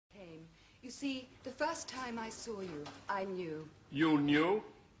You see, the first time I saw you, I knew. You knew?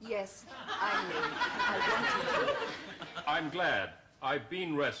 Yes, I knew. I wanted you. I'm glad. I've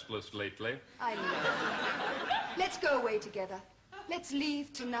been restless lately. I know. Let's go away together. Let's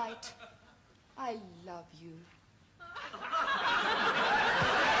leave tonight. I love you.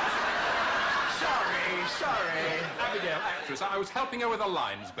 Sorry. Abigail, actress, I was helping her with the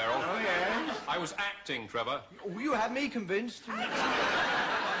lines, Beryl. Oh, yes? I was acting, Trevor. Oh, you had me convinced.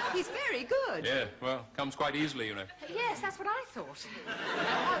 He's very good. Yeah, well, comes quite easily, you know. Yes, that's what I thought.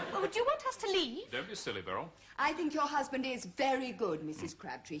 Would you want us to leave? Don't be silly, Beryl. I think your husband is very good, Mrs.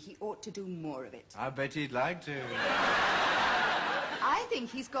 Crabtree. He ought to do more of it. I bet he'd like to. I think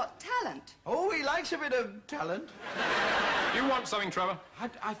he's got talent. Oh, he likes a bit of talent. You want something, Trevor?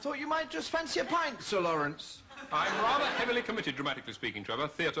 I thought you might just fancy a pint, Sir Lawrence. I'm rather heavily committed, dramatically speaking, Trevor.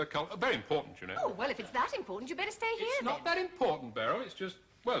 Theatre, very important, you know. Oh, well, if it's that important, you better stay here, It's not that important, Beryl. It's just,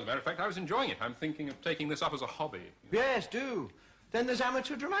 well, as a matter of fact, I was enjoying it. I'm thinking of taking this up as a hobby. Yes, do. Then there's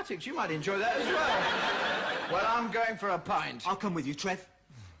amateur dramatics. You might enjoy that as well. Well, I'm going for a pint. I'll come with you, Trev.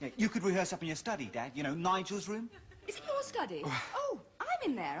 Yeah, you could rehearse up in your study, Dad. You know, Nigel's room. Is it your study? Oh, I'm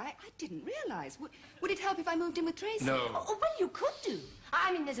in there. I didn't realise. Would it help if I moved in with Tracy? No. Oh, well, you could do.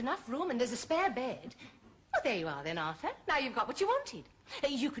 I mean, there's enough room and there's a spare bed. Well, there you are then, Arthur. Now you've got what you wanted.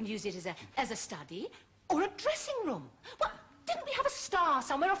 You can use it as a study or a dressing room. Well, didn't we have a star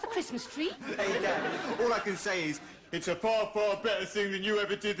somewhere off the Christmas tree? Hey, Dad, all I can say is it's a far, far better thing than you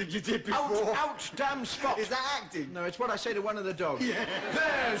ever did before. Ouch, damn spot. Is that acting? No, it's what I say to one of the dogs. Yeah.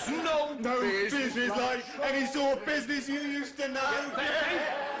 There's no business like any sort of business you used to know.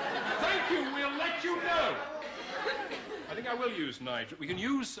 Thank you. We'll let you know. I think I will use Nigel. We can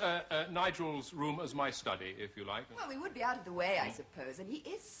use Nigel's room as my study, if you like. Well, we would be out of the way, I suppose, and he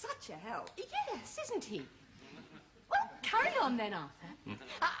is such a help. Yes, isn't he? Well, carry on then, Arthur.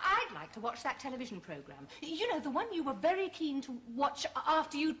 I'd like to watch that television programme. You know, the one you were very keen to watch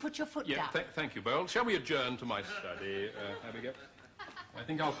after you'd put your foot Yeah, down. thank you, Beryl. Shall we adjourn to my study, Abigail? I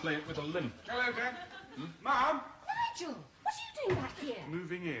think I'll play it with a limp. Hello, Dad. Mum? Nigel, what are you doing back here?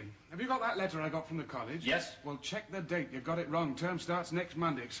 Moving in. Have you got that letter I got from the college? Yes. Well, check the date. You got it wrong. Term starts next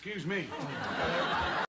Monday. Excuse me.